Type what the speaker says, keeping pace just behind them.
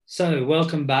So,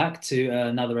 welcome back to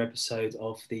another episode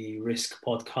of the Risk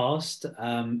Podcast.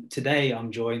 Today,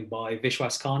 I'm joined by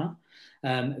Vishwas Khanna.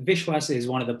 Vishwas is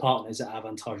one of the partners at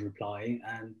Avantage Reply.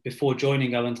 And before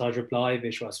joining Avantage Reply,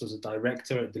 Vishwas was a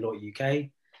director at Deloitte UK.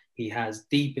 He has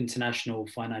deep international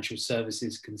financial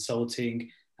services consulting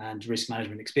and risk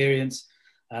management experience,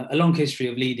 a long history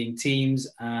of leading teams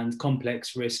and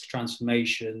complex risk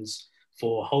transformations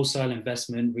for wholesale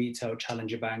investment, retail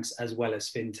challenger banks, as well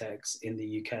as FinTechs in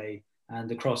the UK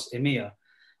and across EMEA.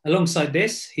 Alongside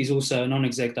this, he's also a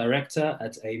non-exec director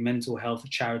at a mental health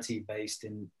charity based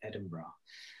in Edinburgh.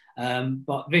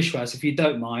 But Vishwas, if you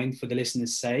don't mind, for the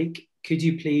listeners' sake, could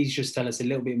you please just tell us a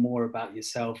little bit more about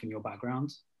yourself and your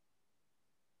background?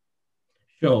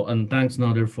 Sure, and thanks,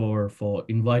 Nader, for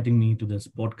inviting me to this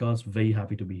podcast. Very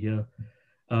happy to be here.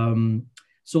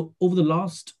 So over the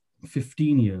last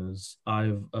 15 years,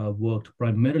 I've worked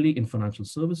primarily in financial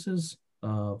services,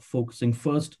 focusing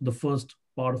the first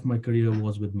part of my career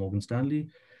was with Morgan Stanley,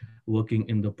 working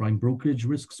in the prime brokerage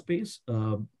risk space,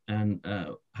 and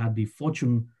had the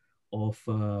fortune of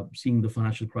seeing the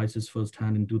financial crisis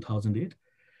firsthand in 2008.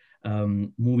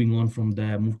 Moving on from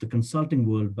there, moved to consulting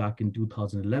world back in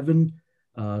 2011,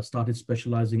 started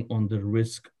specializing on the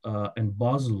risk and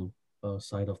Basel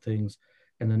side of things.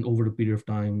 And then over a period of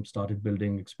time, started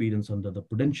building experience under the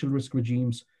prudential risk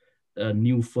regimes,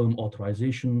 new firm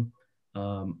authorization,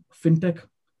 fintech,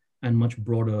 and much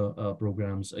broader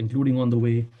programs, including on the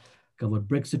way, covered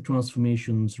Brexit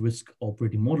transformations, risk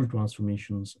operating model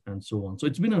transformations, and so on. So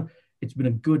it's been a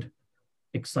good,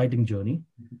 exciting journey.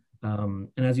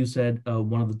 And as you said,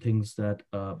 one of the things that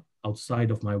outside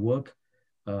of my work,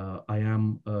 I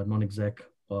am a non-exec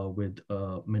with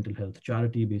a mental health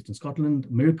charity based in Scotland,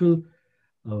 Miracle.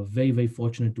 Very, very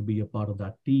fortunate to be a part of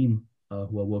that team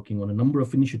who are working on a number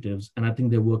of initiatives. And I think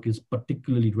their work is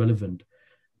particularly relevant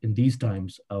in these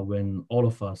times when all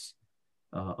of us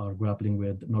are grappling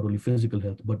with not only physical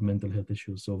health, but mental health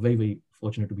issues. So very, very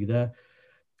fortunate to be there.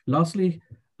 Lastly,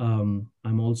 I'm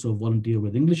also a volunteer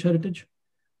with English Heritage.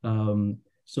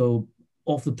 So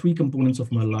of the three components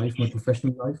of my life, my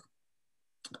professional life,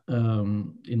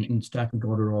 in stacking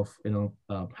order of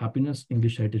happiness,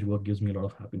 English heritage work gives me a lot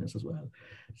of happiness as well.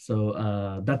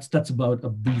 So that's about a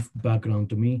brief background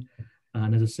to me,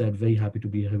 and as I said, very happy to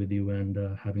be here with you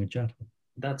and having a chat.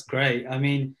 That's great. I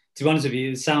mean, to be honest with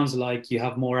you, it sounds like you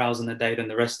have more hours in the day than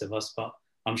the rest of us, but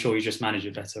I'm sure you just manage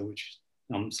it better, which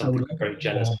I'm very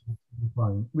jealous.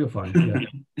 We're fine.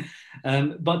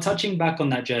 Yeah. But touching back on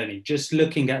that journey, just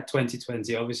looking at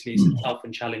 2020, obviously it's a tough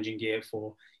and challenging year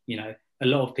for a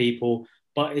lot of people.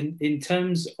 But in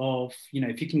terms of,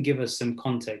 if you can give us some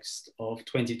context of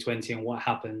 2020 and what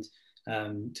happened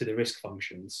to the risk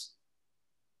functions.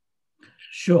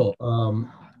 Sure.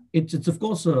 It's of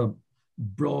course a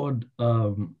broad,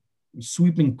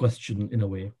 sweeping question in a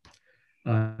way.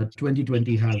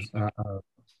 2020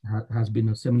 has been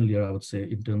a seminal year, I would say,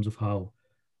 in terms of how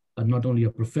not only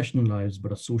our professional lives,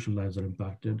 but our social lives are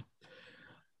impacted.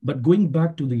 But going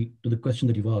back to the question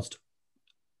that you've asked,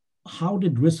 how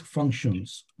did risk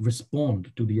functions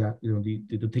respond to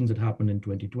the things that happened in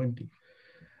 2020?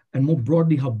 And more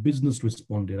broadly, how business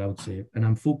responded, I would say. And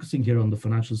I'm focusing here on the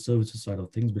financial services side of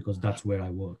things because that's where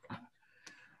I work.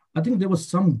 I think there were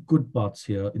some good parts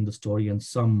here in the story and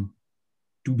some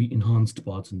to be enhanced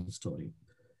parts in the story.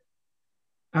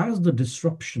 As the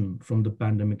disruption from the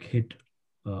pandemic hit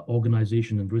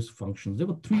organization and risk functions, there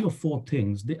were 3 or 4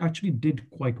 things they actually did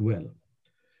quite well.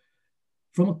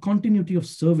 From a continuity of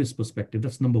service perspective,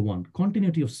 that's number one.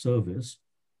 Continuity of service,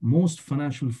 most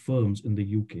financial firms in the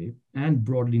UK and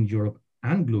broadly in Europe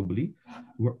and globally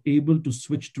were able to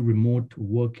switch to remote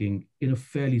working in a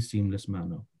fairly seamless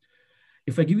manner.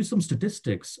 If I give you some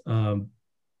statistics,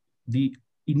 the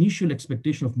initial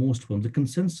expectation of most firms, the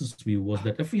consensus view was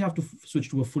that if we have to switch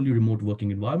to a fully remote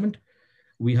working environment,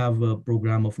 we have a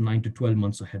program of 9 to 12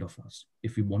 months ahead of us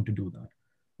if we want to do that.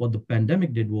 What the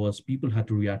pandemic did was people had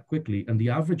to react quickly, and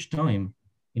the average time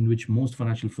in which most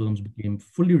financial firms became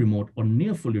fully remote or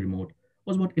near fully remote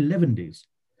was about 11 days.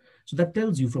 So that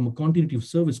tells you from a continuity of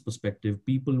service perspective,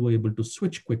 people were able to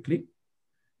switch quickly,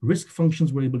 risk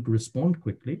functions were able to respond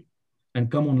quickly,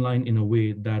 and come online in a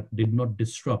way that did not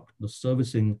disrupt the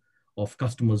servicing of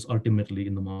customers ultimately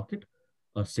in the market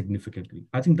significantly.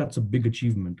 I think that's a big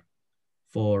achievement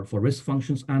for risk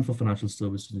functions and for financial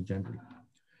services in general.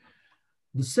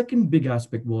 The second big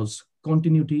aspect was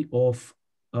continuity of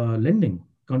lending,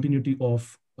 continuity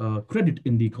of credit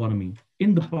in the economy.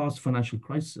 In the past financial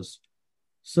crisis,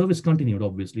 service continued,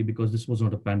 obviously, because this was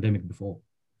not a pandemic before.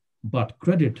 But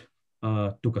credit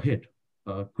took a hit.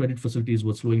 Credit facilities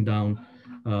were slowing down,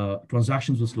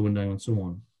 transactions were slowing down, and so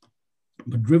on.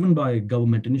 but driven by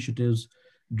government initiatives,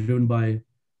 driven by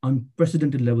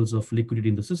unprecedented levels of liquidity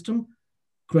in the system,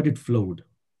 credit flowed,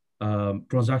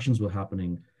 transactions were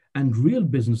happening, and real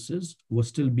businesses were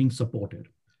still being supported.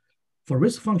 For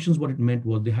risk functions, what it meant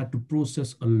was they had to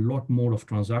process a lot more of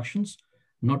transactions,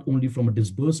 not only from a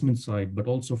disbursement side, but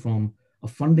also from a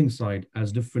funding side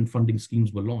as different funding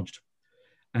schemes were launched.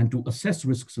 And to assess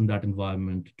risks in that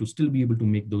environment, to still be able to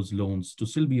make those loans, to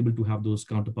still be able to have those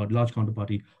large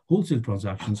counterparty wholesale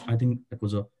transactions, I think that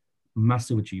was a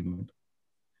massive achievement.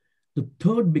 The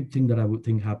third big thing that I would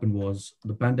think happened was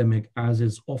the pandemic, as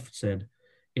is oft said,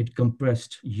 it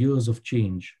compressed years of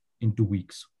change into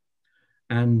weeks.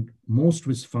 And most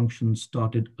risk functions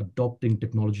started adopting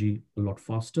technology a lot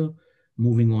faster,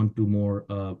 moving on to more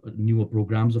newer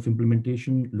programs of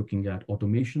implementation, looking at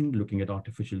automation, looking at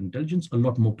artificial intelligence a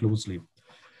lot more closely.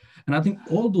 And I think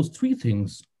all those three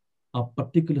things are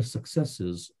particular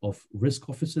successes of risk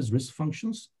offices, risk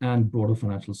functions, and broader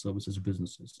financial services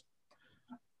businesses.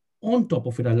 On top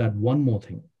of it, I'll add one more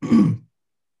thing.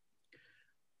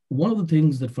 One of the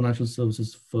things that financial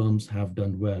services firms have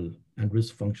done well and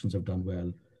risk functions have done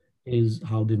well is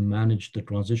how they manage the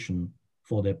transition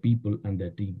for their people and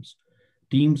their teams.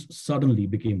 Teams suddenly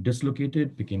became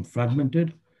dislocated, became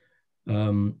fragmented,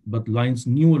 but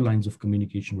newer lines of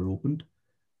communication were opened.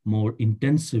 More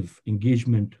intensive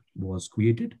engagement was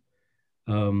created.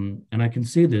 And I can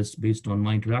say this based on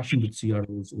my interaction with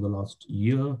CROs over the last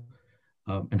year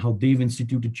and how they've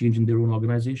instituted change in their own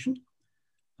organization.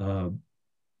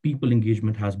 People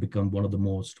engagement has become one of the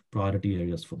most priority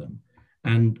areas for them.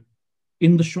 And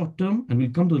in the short term, and we'll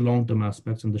come to the long-term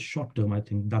aspects, in the short term, I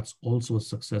think that's also a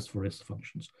success for risk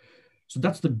functions. So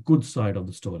that's the good side of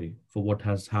the story for what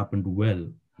has happened well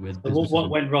with businesses.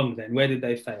 What went wrong then? Where did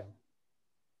they fail?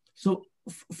 So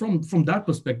from that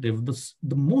perspective,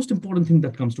 the most important thing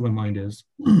that comes to my mind is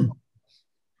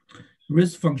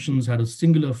risk functions had a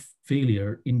singular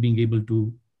failure in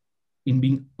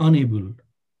being unable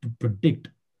to predict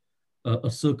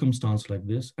a circumstance like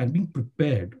this and being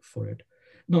prepared for it.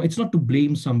 Now, it's not to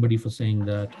blame somebody for saying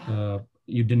that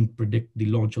you didn't predict the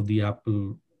launch of the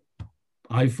Apple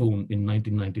iPhone in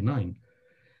 1999.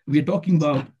 We are talking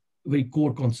about very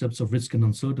core concepts of risk and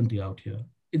uncertainty out here.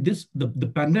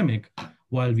 The pandemic,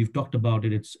 while we've talked about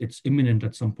it, it's imminent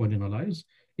at some point in our lives,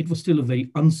 it was still a very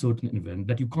uncertain event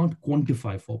that you can't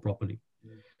quantify for properly.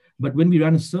 But when we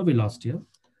ran a survey last year,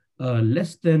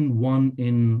 less than 1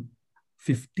 in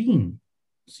 15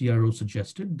 CROs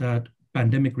suggested that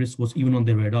pandemic risk was even on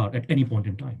their radar at any point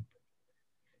in time.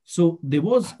 So there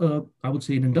was, I would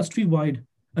say,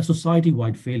 a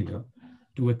society-wide failure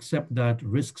to accept that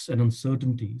risks and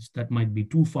uncertainties that might be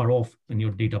too far off in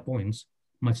your data points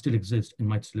might still exist and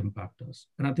might still impact us.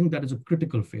 And I think that is a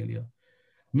critical failure.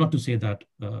 Not to say that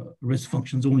risk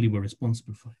functions only were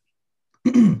responsible for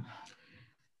it.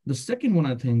 The second one,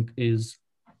 I think, is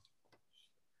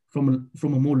from a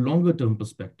more longer term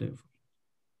perspective,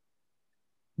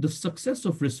 the success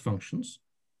of risk functions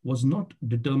was not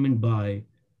determined by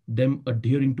them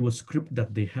adhering to a script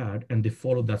that they had and they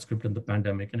followed that script in the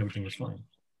pandemic and everything was fine.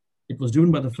 It was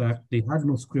driven by the fact they had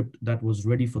no script that was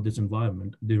ready for this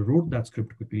environment. They wrote that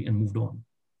script quickly and moved on.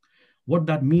 What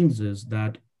that means is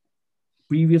that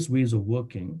previous ways of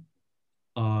working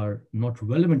are not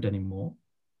relevant anymore.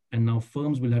 And now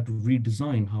firms will have to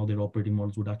redesign how their operating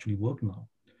models would actually work now.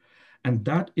 And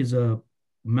that is a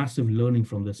massive learning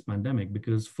from this pandemic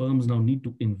because firms now need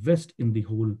to invest in the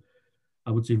whole,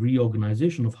 I would say,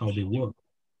 reorganization of how they work,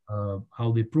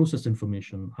 how they process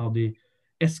information, how they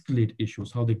escalate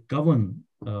issues, how they govern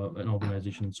an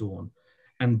organization and so on.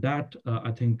 And that,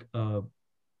 I think,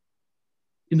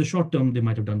 in the short term, they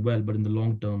might have done well, but in the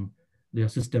long term, there are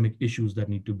systemic issues that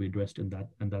need to be addressed in that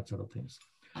and that sort of things.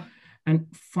 And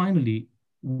finally,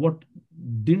 what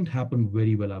didn't happen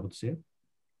very well, I would say,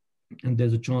 and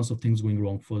there's a chance of things going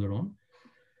wrong further on,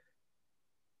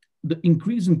 the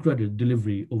increase in credit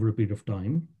delivery over a period of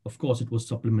time, of course, it was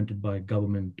supplemented by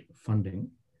government funding.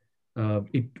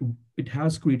 It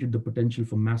has created the potential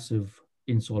for massive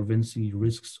insolvency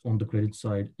risks on the credit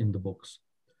side in the books.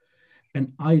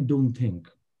 And I don't think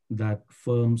that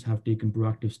firms have taken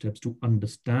proactive steps to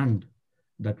understand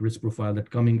that risk profile that's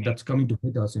coming to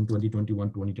hit us in 2021,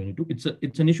 2022.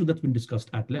 It's an issue that's been discussed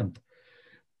at length,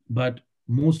 but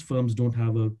most firms don't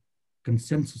have a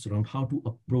consensus around how to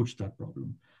approach that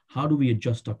problem. How do we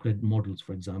adjust our credit models,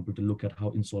 for example, to look at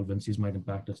how insolvencies might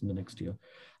impact us in the next year?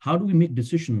 How do we make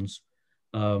decisions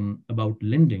about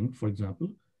lending, for example,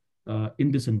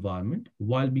 in this environment,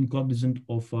 while being cognizant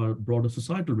of our broader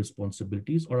societal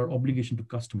responsibilities or our obligation to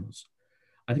customers?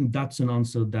 I think that's an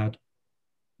answer that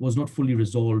was not fully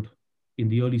resolved in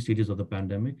the early stages of the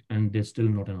pandemic, and there's still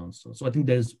not an answer. So I think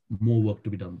there's more work to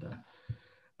be done there.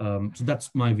 So that's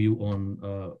my view on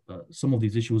some of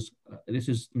these issues. This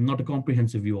is not a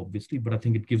comprehensive view, obviously, but I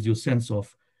think it gives you a sense of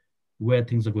where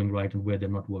things are going right and where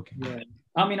they're not working. Yeah,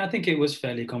 I mean, I think it was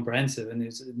fairly comprehensive, and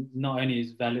it's not only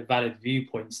is valid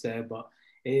viewpoints there, but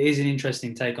it is an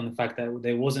interesting take on the fact that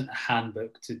there wasn't a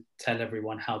handbook to tell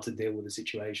everyone how to deal with the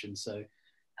situation. So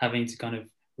having to kind of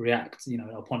react,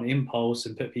 upon impulse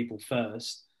and put people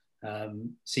first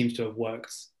seems to have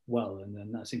worked well,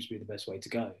 and that seems to be the best way to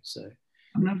go. So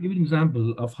I'll give you an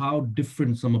example of how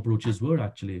different some approaches were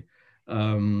actually.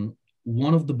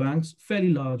 One of the banks,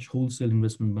 fairly large wholesale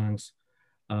investment banks,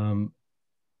 um,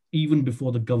 even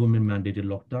before the government mandated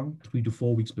lockdown, 3 to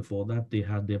 4 weeks before that, they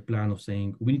had their plan of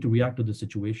saying, we need to react to the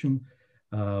situation.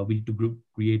 We need to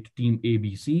create team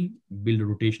ABC, build a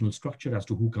rotational structure as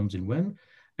to who comes in when.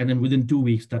 And then within 2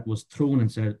 weeks, that was thrown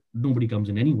and said, nobody comes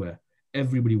in anywhere.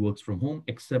 Everybody works from home,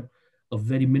 except a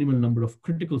very minimal number of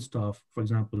critical staff, for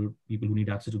example, people who need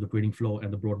access to the trading floor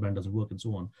and the broadband doesn't work and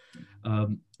so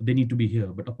on. They need to be here.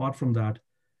 But apart from that,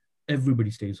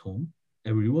 everybody stays home.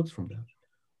 Everybody works from there.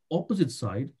 Opposite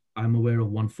side, I'm aware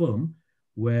of one firm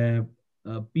where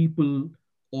people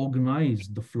organize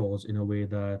the floors in a way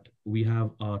that we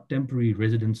have our temporary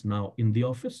residents now in the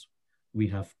office. We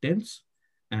have tents,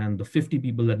 and the 50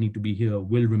 people that need to be here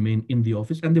will remain in the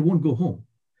office and they won't go home.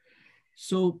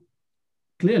 So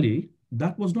clearly,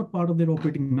 that was not part of their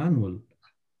operating manual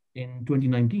in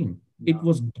 2019. No. It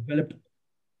was developed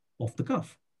off the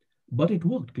cuff, but it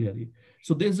worked clearly.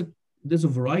 So there's a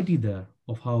variety there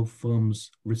of how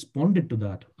firms responded to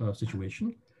that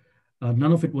situation.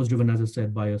 None of it was driven, as I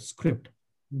said, by a script.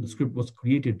 The script was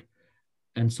created,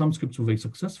 and some scripts were very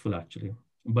successful, actually.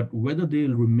 But whether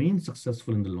they'll remain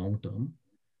successful in the long term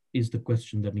is the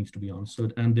question that needs to be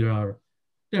answered. And there are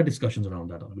discussions around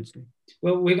that, obviously.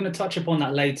 Well, we're going to touch upon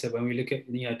that later when we look at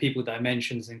people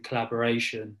dimensions and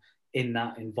collaboration in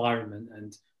that environment,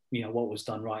 and what was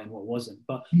done right and what wasn't.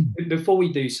 But before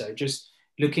we do so, just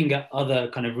looking at other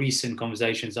kind of recent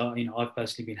conversations, I've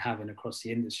personally been having across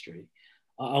the industry,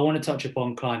 I want to touch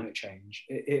upon climate change.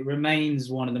 It remains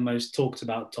one of the most talked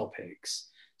about topics.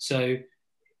 So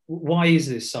why is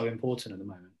this so important at the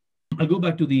moment? I'll go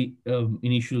back to the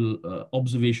initial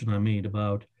observation I made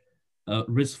about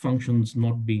risk functions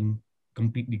not being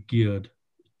completely geared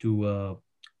to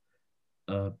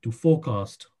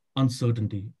forecast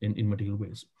uncertainty in material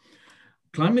ways.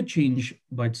 Climate change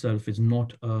by itself is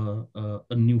not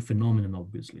a new phenomenon,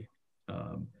 obviously.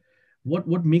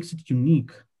 What makes it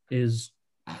unique is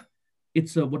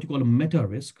it's what you call a meta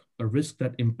risk, a risk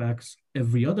that impacts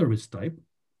every other risk type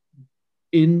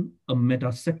in a meta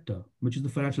sector, which is the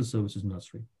financial services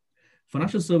industry.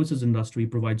 Financial services industry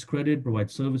provides credit,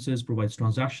 provides services, provides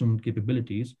transaction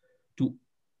capabilities to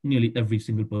nearly every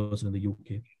single person in the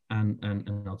UK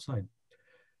and outside.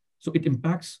 So it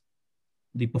impacts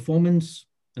the performance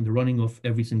and the running of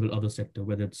every single other sector,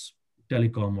 whether it's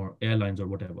telecom or airlines or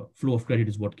whatever. Flow of credit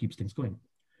is what keeps things going.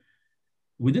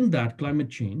 Within that, climate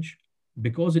change,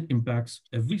 because it impacts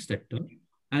every sector,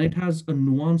 and it has a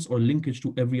nuance or linkage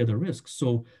to every other risk.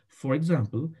 So, for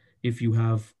example, if you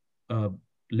have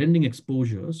lending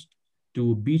exposures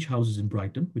to beach houses in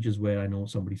Brighton, which is where I know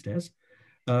somebody stays,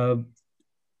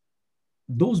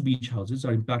 those beach houses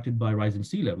are impacted by rising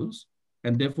sea levels,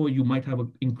 and therefore you might have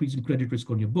an increase in credit risk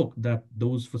on your book that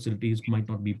those facilities might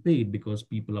not be paid because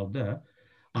people out there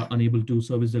are unable to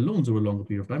service their loans over a longer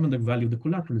period of time, and the value of the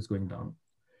collateral is going down.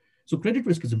 So credit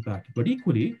risk is impacted, but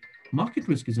equally, market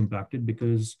risk is impacted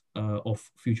because of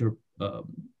future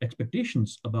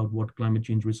expectations about what climate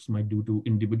change risks might do to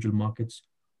individual markets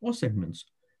or segments.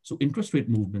 So interest rate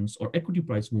movements or equity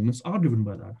price movements are driven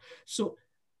by that. So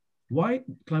why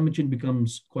climate change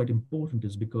becomes quite important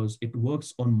is because it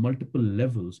works on multiple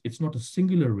levels. It's not a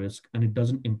singular risk, and it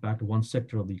doesn't impact one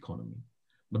sector of the economy,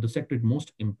 but the sector it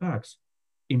most impacts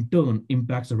in turn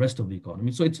impacts the rest of the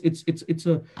economy. So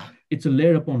it's a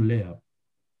layer upon layer.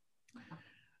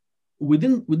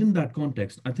 Within that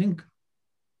context, I think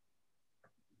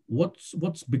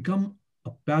what's become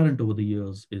apparent over the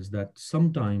years is that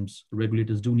sometimes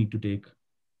regulators do need to take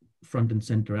front and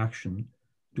center action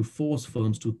to force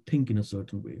firms to think in a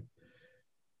certain way.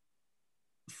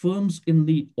 Firms in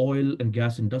the oil and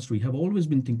gas industry have always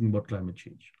been thinking about climate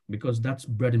change because that's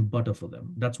bread and butter for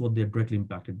them. That's what they're directly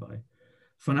impacted by.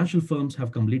 Financial firms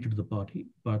have come later to the party,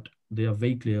 but they are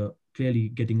very clearly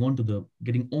getting onto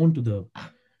the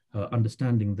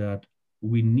understanding that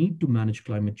we need to manage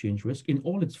climate change risk in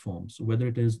all its forms, whether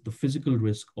it is the physical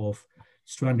risk of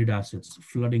stranded assets,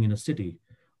 flooding in a city,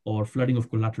 or flooding of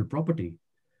collateral property.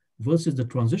 versus the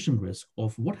transition risk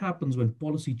of what happens when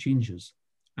policy changes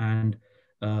and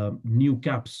new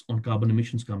caps on carbon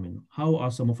emissions come in. How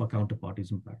are some of our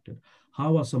counterparties impacted?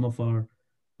 How are some of our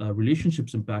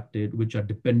relationships impacted, which are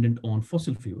dependent on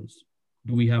fossil fuels?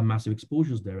 Do we have massive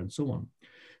exposures there, and so on?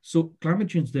 So climate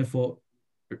change, therefore,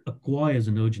 acquires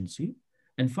an urgency.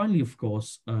 And finally, of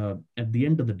course, at the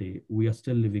end of the day, we are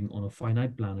still living on a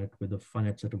finite planet with a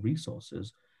finite set of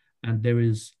resources. And there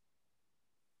is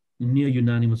near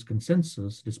unanimous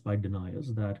consensus, despite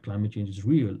deniers, that climate change is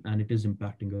real and it is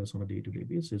impacting us on a day-to-day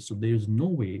basis. So there is no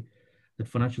way that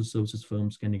financial services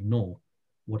firms can ignore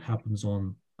what happens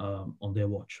on their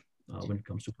watch when it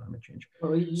comes to climate change.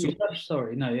 Well,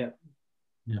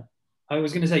 Yeah. I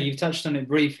was going to say, you've touched on it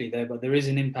briefly there, but there is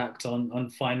an impact on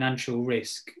financial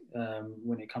risk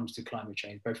when it comes to climate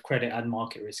change, both credit and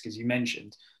market risk, as you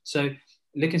mentioned. So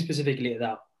looking specifically at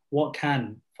that, what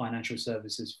can financial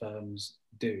services firms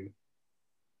do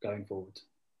going forward?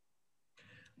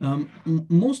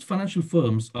 Most financial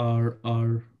firms are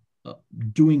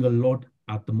doing a lot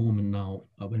at the moment now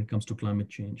when it comes to climate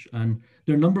change. And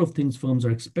there are a number of things firms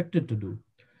are expected to do,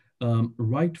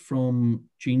 right from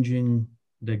changing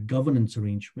their governance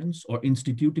arrangements or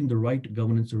instituting the right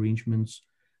governance arrangements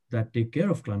that take care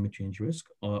of climate change risk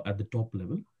at the top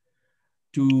level,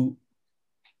 to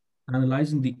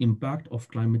analyzing the impact of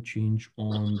climate change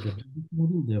on their business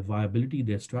model, their viability,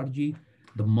 their strategy,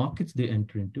 the markets they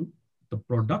enter into, the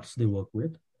products they work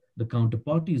with, the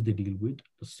counterparties they deal with,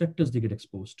 the sectors they get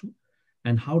exposed to,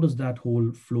 and how does that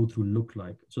whole flow through look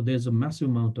like? So there's a massive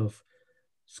amount of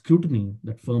scrutiny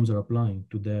that firms are applying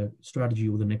to their strategy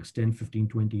over the next 10, 15,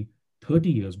 20, 30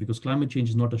 years, because climate change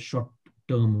is not a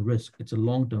short-term risk, it's a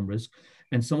long-term risk.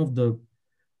 And some of the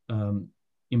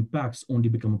impacts only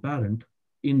become apparent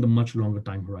in the much longer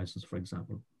time horizons, for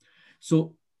example.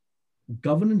 So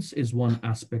governance is one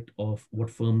aspect of what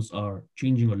firms are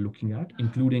changing or looking at,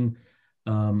 including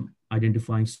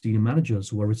identifying senior managers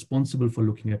who are responsible for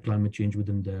looking at climate change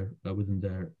within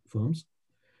their firms.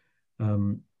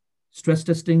 Stress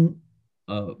testing,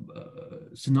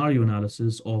 scenario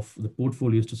analysis of the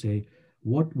portfolios to say,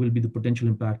 what will be the potential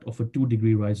impact of a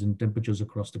 2-degree rise in temperatures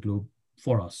across the globe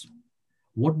for us?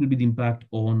 What will be the impact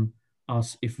on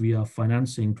us if we are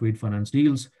financing trade finance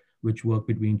deals which work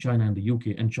between China and the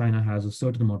UK, and China has a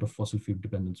certain amount of fossil fuel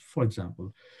dependence, for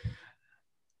example?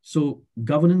 So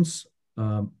governance,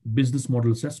 business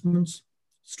model assessments,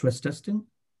 stress testing,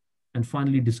 and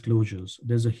finally, disclosures.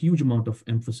 There's a huge amount of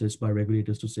emphasis by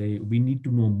regulators to say, we need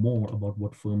to know more about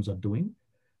what firms are doing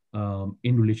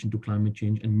in relation to climate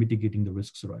change and mitigating the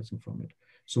risks arising from it.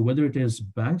 So whether it is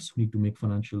banks who need to make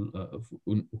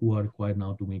who are required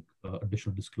now to make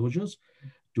additional disclosures,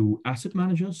 to asset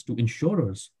managers, to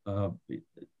insurers,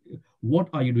 what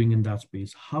are you doing in that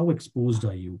space? How exposed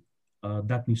are you?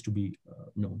 That needs to be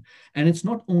known. And it's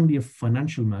not only a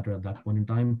financial matter at that point in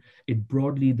time, it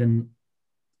broadly then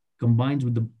combines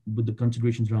with the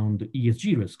considerations around the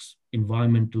ESG risks,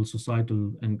 environmental,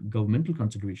 societal, and governmental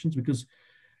considerations, because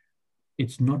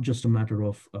it's not just a matter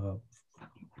of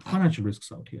financial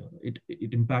risks out here.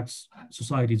 It impacts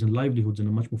societies and livelihoods in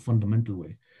a much more fundamental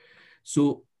way.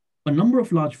 So a number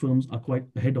of large firms are quite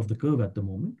ahead of the curve at the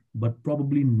moment, but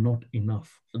probably not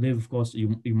enough. They've, of course,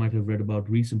 you might have read about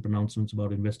recent pronouncements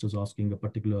about investors asking a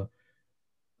particular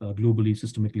globally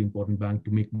systemically important bank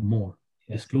to make more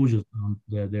disclosures on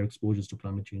their exposures to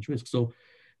climate change risk. So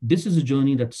this is a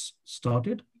journey that's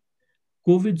started.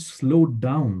 COVID slowed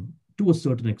down to a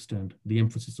certain extent the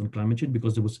emphasis on climate change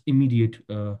because there was immediate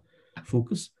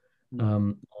focus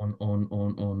on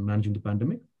managing the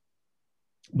pandemic.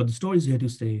 But the story is here to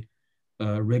stay.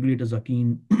 Regulators are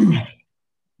keen,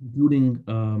 including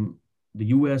the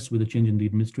US. With a change in the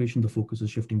administration, the focus is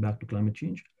shifting back to climate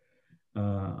change.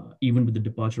 Even with the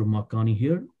departure of Mark Carney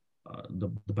here,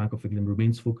 the Bank of England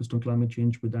remains focused on climate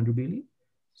change with Andrew Bailey.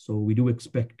 So we do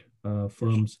expect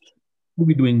firms to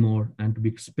be doing more and to be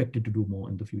expected to do more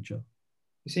in the future.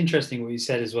 It's interesting what you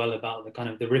said as well about the kind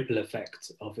of the ripple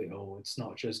effect of it all. It's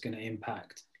not just going to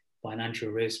impact financial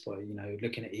risk, but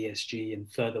looking at ESG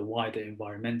and further wider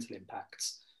environmental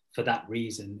impacts. For that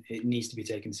reason, it needs to be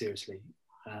taken seriously.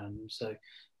 So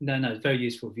very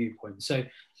useful viewpoint. So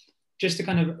just to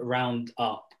kind of round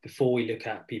up before we look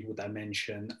at people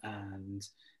dimension and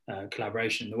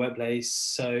collaboration in the workplace.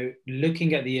 So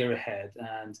looking at the year ahead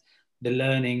and the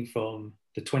learning from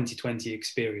the 2020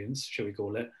 experience, shall we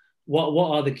call it, what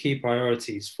are the key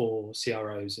priorities for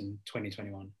CROs in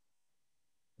 2021?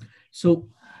 So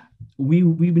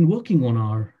we've been working on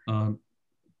our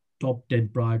top 10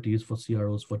 priorities for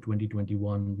CROs for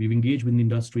 2021. We've engaged with the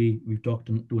industry. We've talked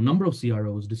to a number of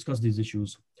CROs, discussed these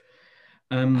issues.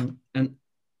 And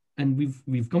And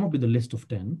we've come up with a list of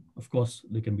 10. Of course,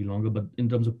 they can be longer, but in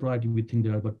terms of priority, we think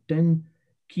there are about 10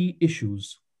 key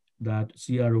issues that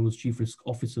CROs, chief risk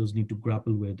officers, need to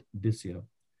grapple with this year.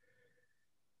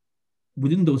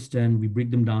 Within those 10, we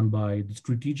break them down by the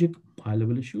strategic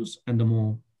high-level issues and the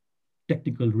more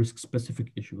technical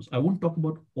risk-specific issues. I won't talk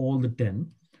about all the 10,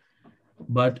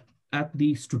 but at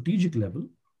the strategic level,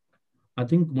 I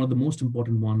think one of the most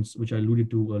important ones, which I alluded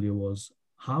to earlier, was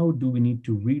how do we need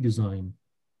to redesign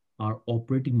our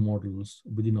operating models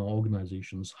within our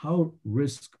organizations, how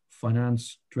risk,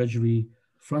 finance, treasury,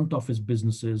 front office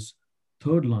businesses,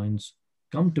 third lines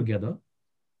come together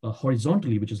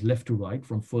horizontally, which is left to right,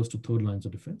 from first to third lines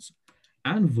of defense,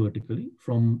 and vertically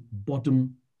from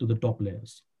bottom to the top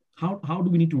layers. How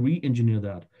do we need to re-engineer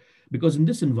that? Because in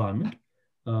this environment,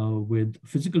 with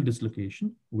physical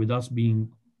dislocation, with us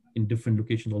being in different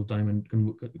locations all the time and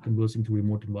conversing through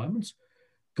remote environments,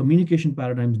 communication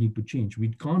paradigms need to change. We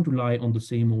can't rely on the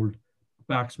same old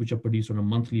packs which are produced on a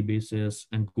monthly basis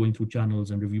and going through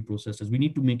channels and review processes. We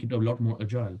need to make it a lot more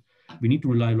agile. We need to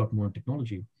rely a lot more on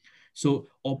technology. So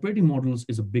operating models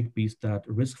is a big piece that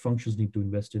risk functions need to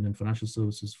invest in and financial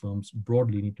services firms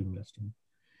broadly need to invest in.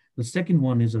 The second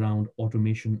one is around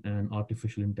automation and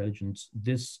artificial intelligence.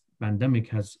 This pandemic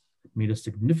has made a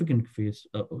significant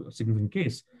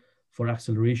case for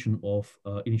acceleration of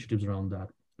initiatives around that.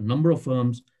 A number of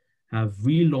firms have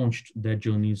relaunched their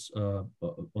journeys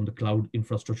on the cloud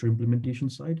infrastructure implementation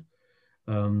side.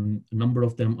 A number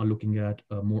of them are looking at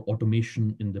more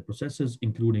automation in the processes,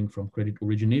 including from credit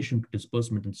origination to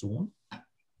disbursement and so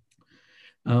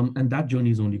on. And that journey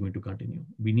is only going to continue.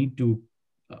 We need to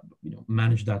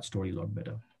manage that story a lot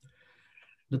better.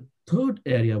 The third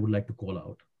area I would like to call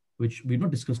out, which we've not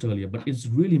discussed earlier, but is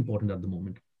really important at the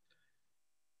moment.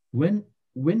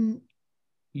 When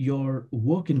your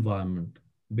work environment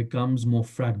becomes more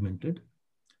fragmented,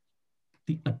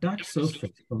 the attack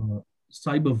surface from a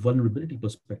cyber vulnerability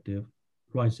perspective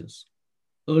rises.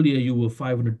 Earlier, you were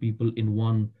 500 people in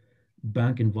one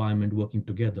bank environment working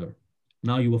together.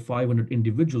 Now you were 500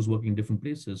 individuals working in different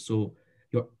places. So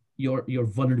your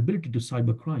vulnerability to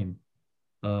cybercrime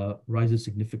rises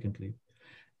significantly.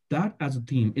 That as a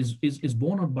theme is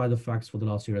borne out by the facts for the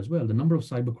last year as well. The number of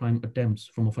cybercrime attempts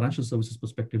from a financial services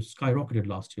perspective skyrocketed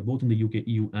last year, both in the UK,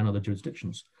 EU, and other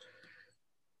jurisdictions.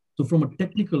 So from a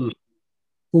technical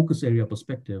focus area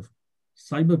perspective,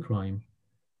 cybercrime,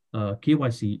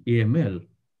 KYC, AML,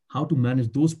 how to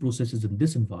manage those processes in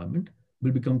this environment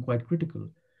will become quite critical.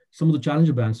 Some of the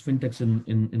challenger banks, FinTechs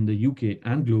in the UK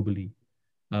and globally,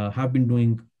 have been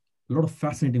doing a lot of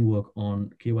fascinating work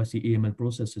on KYC, AML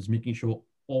processes, making sure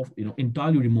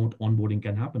entirely remote onboarding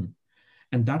can happen.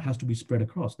 And that has to be spread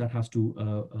across. That has to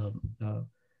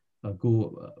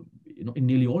go in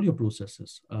nearly all your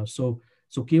processes. So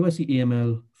KYC,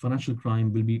 AML, financial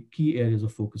crime will be key areas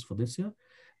of focus for this year.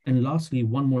 And lastly,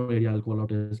 one more area I'll call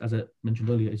out is, as I mentioned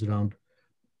earlier, is around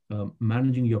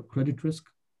managing your credit risk,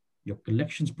 your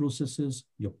collections processes,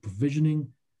 your provisioning,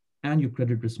 and your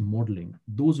credit risk modeling.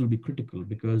 Those will be critical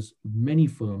because many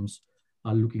firms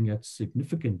are looking at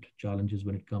significant challenges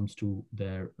when it comes to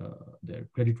their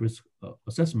credit risk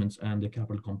assessments and their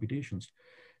capital computations.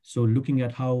 So looking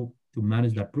at how to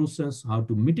manage that process, how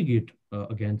to mitigate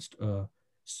against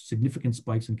significant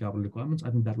spikes in capital requirements, I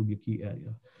think that will be a key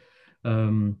area.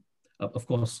 Of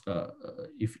course,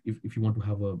 if you want to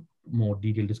have a more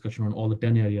detailed discussion on all the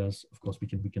 10 areas, of course, we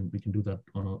can do that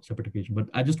on a separate occasion. But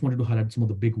I just wanted to highlight some of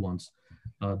the big ones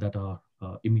that are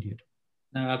immediate.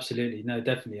 No, absolutely. No,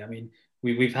 definitely. I mean,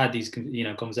 we've had these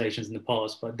conversations in the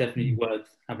past, but definitely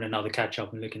worth having another catch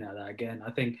up and looking at that again.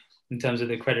 I think in terms of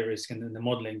the credit risk and the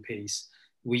modeling piece,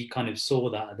 we kind of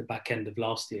saw that at the back end of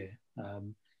last year.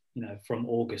 From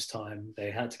August time,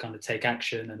 they had to kind of take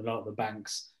action, and a lot of the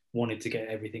banks wanted to get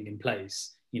everything in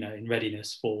place, in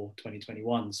readiness for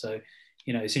 2021. So,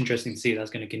 it's interesting to see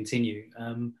that's going to continue.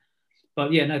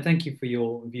 But yeah, no, thank you for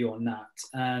your view on that.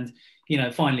 And,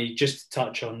 finally, just to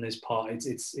touch on this part,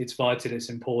 it's vital, it's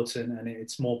important, and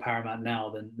it's more paramount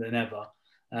now than ever.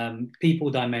 People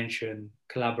dimension,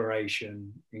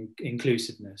 collaboration,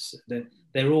 inclusiveness,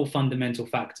 they're all fundamental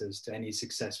factors to any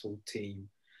successful team.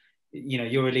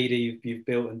 You're a leader, you've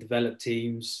built and developed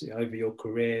teams over your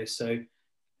career. So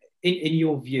in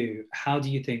your view, how do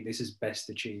you think this is best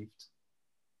achieved?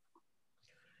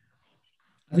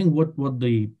 I think what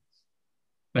the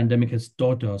pandemic has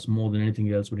taught us more than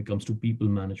anything else when it comes to people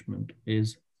management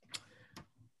is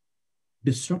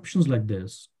disruptions like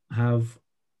this have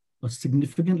a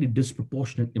significantly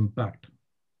disproportionate impact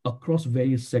across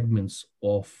various segments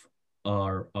of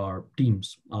our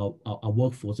teams, our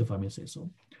workforce, if I may say so.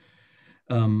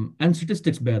 And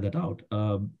statistics bear that out.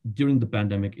 During the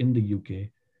pandemic in the UK,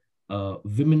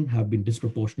 women have been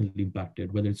disproportionately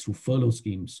impacted, whether it's through furlough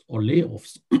schemes or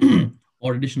layoffs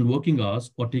or additional working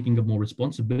hours or taking up more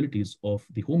responsibilities of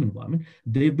the home environment.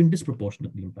 They've been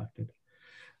disproportionately impacted.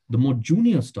 The more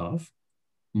junior staff,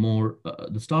 more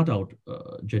the start out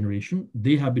generation,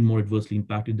 they have been more adversely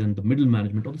impacted than the middle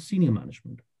management or the senior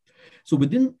management. So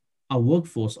within our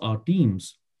workforce, our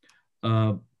teams,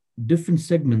 uh, different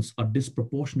segments are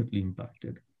disproportionately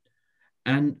impacted.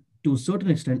 And to a certain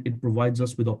extent, it provides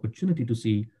us with opportunity to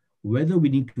see whether we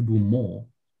need to do more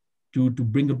to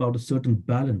bring about a certain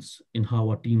balance in how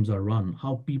our teams are run,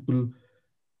 how people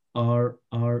are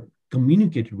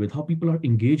communicated with, how people are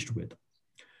engaged with.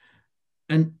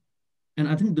 And and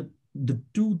I think the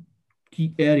two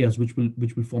key areas which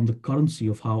will form the currency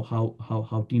of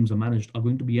how teams are managed are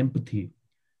going to be empathy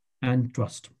and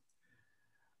trust.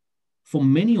 For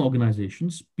many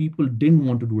organizations, people didn't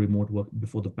want to do remote work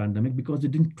before the pandemic because they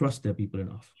didn't trust their people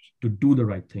enough to do the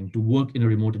right thing, to work in a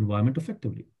remote environment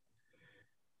effectively.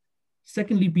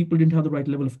 Secondly, people didn't have the right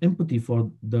level of empathy for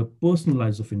the personal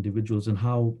lives of individuals and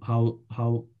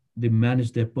how they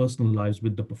manage their personal lives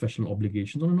with the professional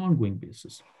obligations on an ongoing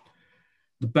basis.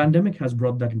 The pandemic has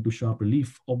brought that into sharp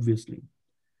relief, obviously.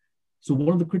 So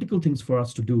one of the critical things for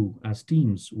us to do as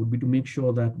teams would be to make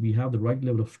sure that we have the right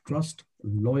level of trust,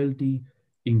 loyalty,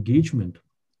 engagement,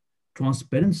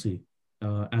 transparency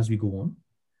as we go on.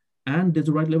 And there's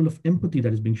a right level of empathy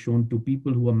that is being shown to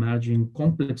people who are managing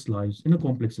complex lives in a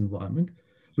complex environment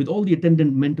with all the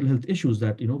attendant mental health issues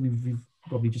that we've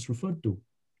probably just referred to.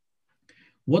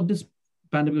 What this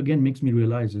pandemic again makes me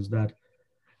realize is that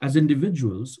as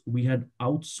individuals, we had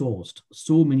outsourced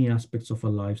so many aspects of our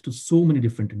lives to so many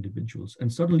different individuals.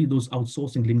 And suddenly those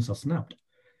outsourcing links are snapped.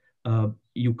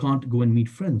 You can't go and meet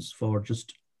friends to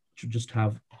just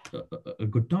have a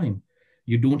good time.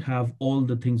 You don't have all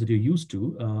the things that you're used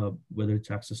to, whether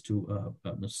it's access to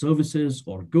services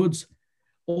or goods.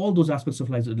 All those aspects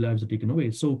of lives are taken away.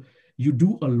 So you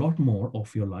do a lot more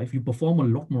of your life. You perform a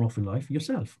lot more of your life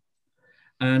yourself.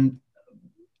 And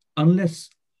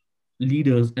unless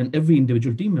leaders and every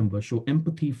individual team member show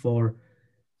empathy for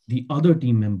the other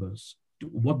team members,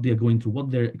 what they're going through,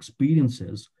 what their experience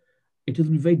is, it will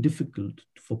be very difficult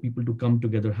for people to come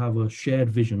together, have a shared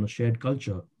vision, a shared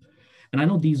culture. And I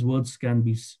know these words can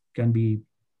be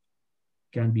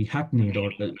hackneyed,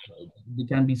 or they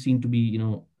can be seen to be,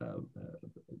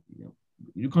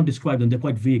 you can't describe them. They're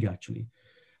quite vague, actually.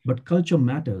 But culture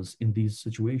matters in these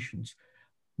situations.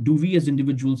 Do we as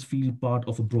individuals feel part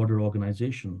of a broader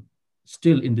organization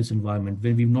still in this environment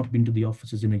when we've not been to the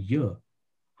offices in a year?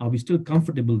 Are we still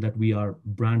comfortable that we are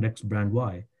brand X, brand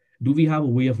Y? Do we have a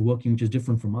way of working which is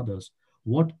different from others?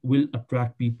 What will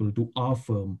attract people to our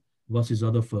firm versus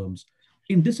other firms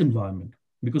in this environment?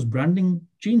 Because branding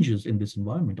changes in this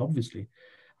environment, obviously.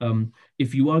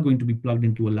 If you are going to be plugged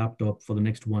into a laptop for the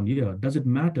next 1 year, does it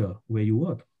matter where you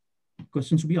work?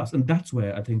 Questions to be asked. And that's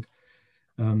where I think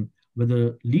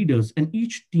whether leaders and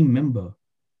each team member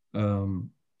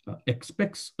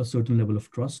expects a certain level of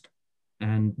trust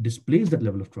and displays that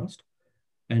level of trust,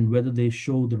 and whether they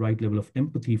show the right level of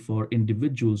empathy for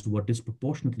individuals who are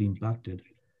disproportionately impacted,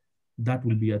 that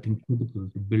will be, I think, critical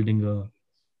to building a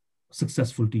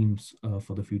successful teams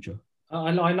for the future.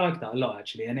 I like that a lot,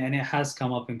 actually, and it has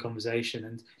come up in conversation.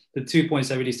 And the 2 points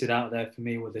that really stood out there for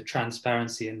me were the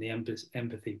transparency and the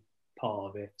empathy part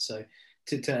of it. So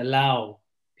to allow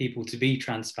people to be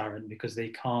transparent, because they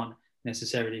can't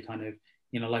necessarily kind of,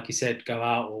 like you said, go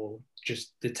out or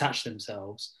just detach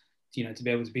themselves, to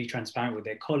be able to be transparent with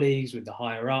their colleagues, with the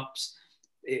higher ups.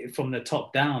 From the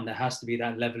top down, there has to be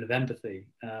that level of empathy.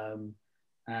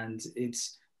 And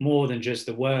it's more than just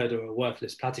a word or a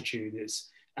worthless platitude. It's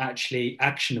actually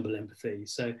actionable empathy.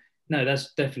 So no,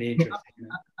 that's definitely interesting.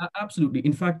 Absolutely.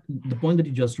 In fact, the point that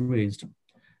you just raised,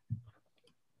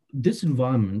 this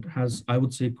environment has, I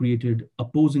would say, created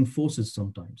opposing forces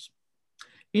sometimes.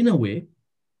 In a way,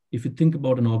 if you think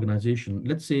about an organization,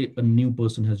 let's say a new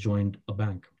person has joined a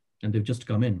bank and they've just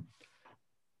come in.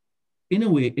 In a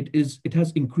way, it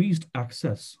has increased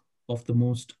access of the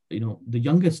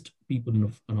youngest people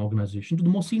in an organization to the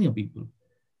more senior people.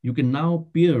 You can now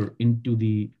peer into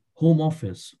the home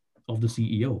office of the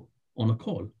CEO on a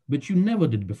call, which you never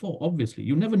did before. Obviously,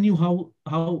 you never knew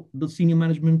how the senior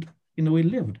management in a way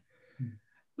lived.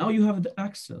 Now you have the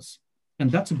access, and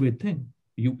that's a great thing.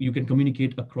 You can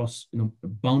communicate across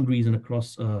boundaries and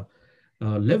across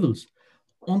levels.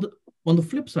 On the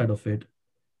flip side of it,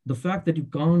 the fact that you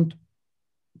can't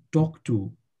talk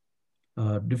to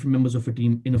different members of a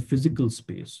team in a physical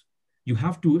space You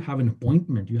have to have an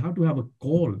appointment. You have to have a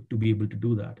call to be able to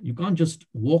do that. You can't just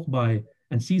walk by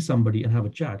and see somebody and have a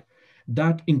chat.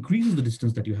 That increases the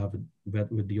distance that you have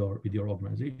with your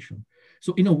organization.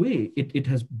 So in a way, it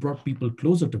has brought people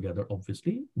closer together.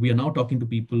 Obviously, we are now talking to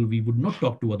people we would not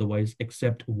talk to otherwise,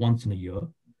 except once in a year.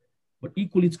 But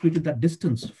equally, it's created that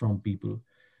distance from people.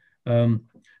 Um,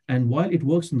 and while it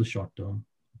works in the short term,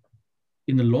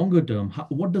 in the longer term,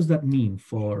 what does that mean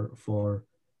for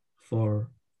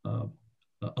uh,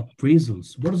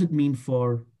 appraisals? What does it mean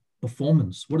for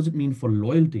performance? What does it mean for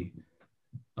loyalty?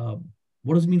 Uh,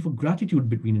 what does it mean for gratitude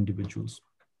between individuals?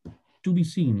 To be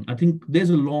seen. I think there's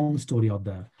a long story out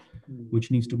there which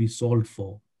needs to be solved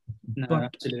for. No, But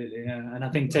absolutely, yeah. And I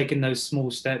think taking those small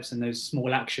steps and those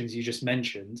small actions you just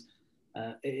mentioned,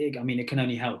 I mean, it can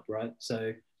only help, right?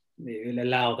 So it'll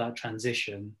allow that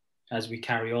transition as we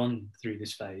carry on through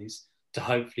this phase to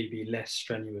hopefully be less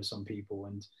strenuous on people,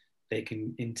 and they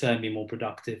can in turn be more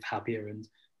productive, happier, and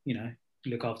you know,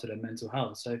 look after their mental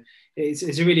health. So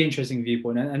it's a really interesting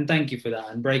viewpoint, and thank you for that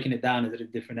and breaking it down into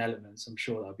different elements. I'm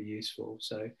sure that'll be useful.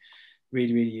 So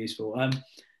really, really useful.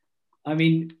 I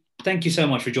mean, thank you so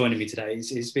much for joining me today.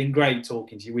 It's been great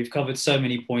talking to you. We've covered so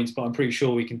many points, but I'm pretty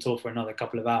sure we can talk for another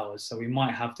couple of hours. So we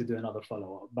might have to do another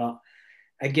follow up. But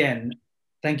again,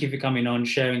 thank you for coming on,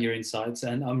 sharing your insights.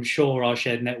 And I'm sure our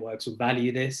shared networks will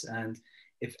value this. And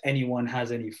if anyone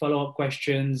has any follow up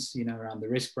questions, you know, around the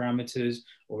risk parameters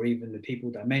or even the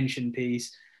people dimension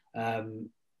piece,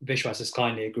 Vishwas has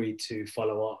kindly agreed to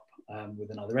follow up with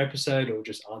another episode or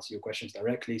just answer your questions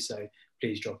directly. So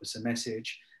please drop us a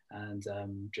message and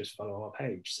just follow our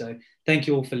page. So thank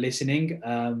you all for listening,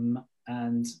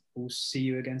 and we'll see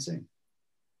you again soon.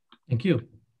 thank you.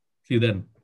 See you then.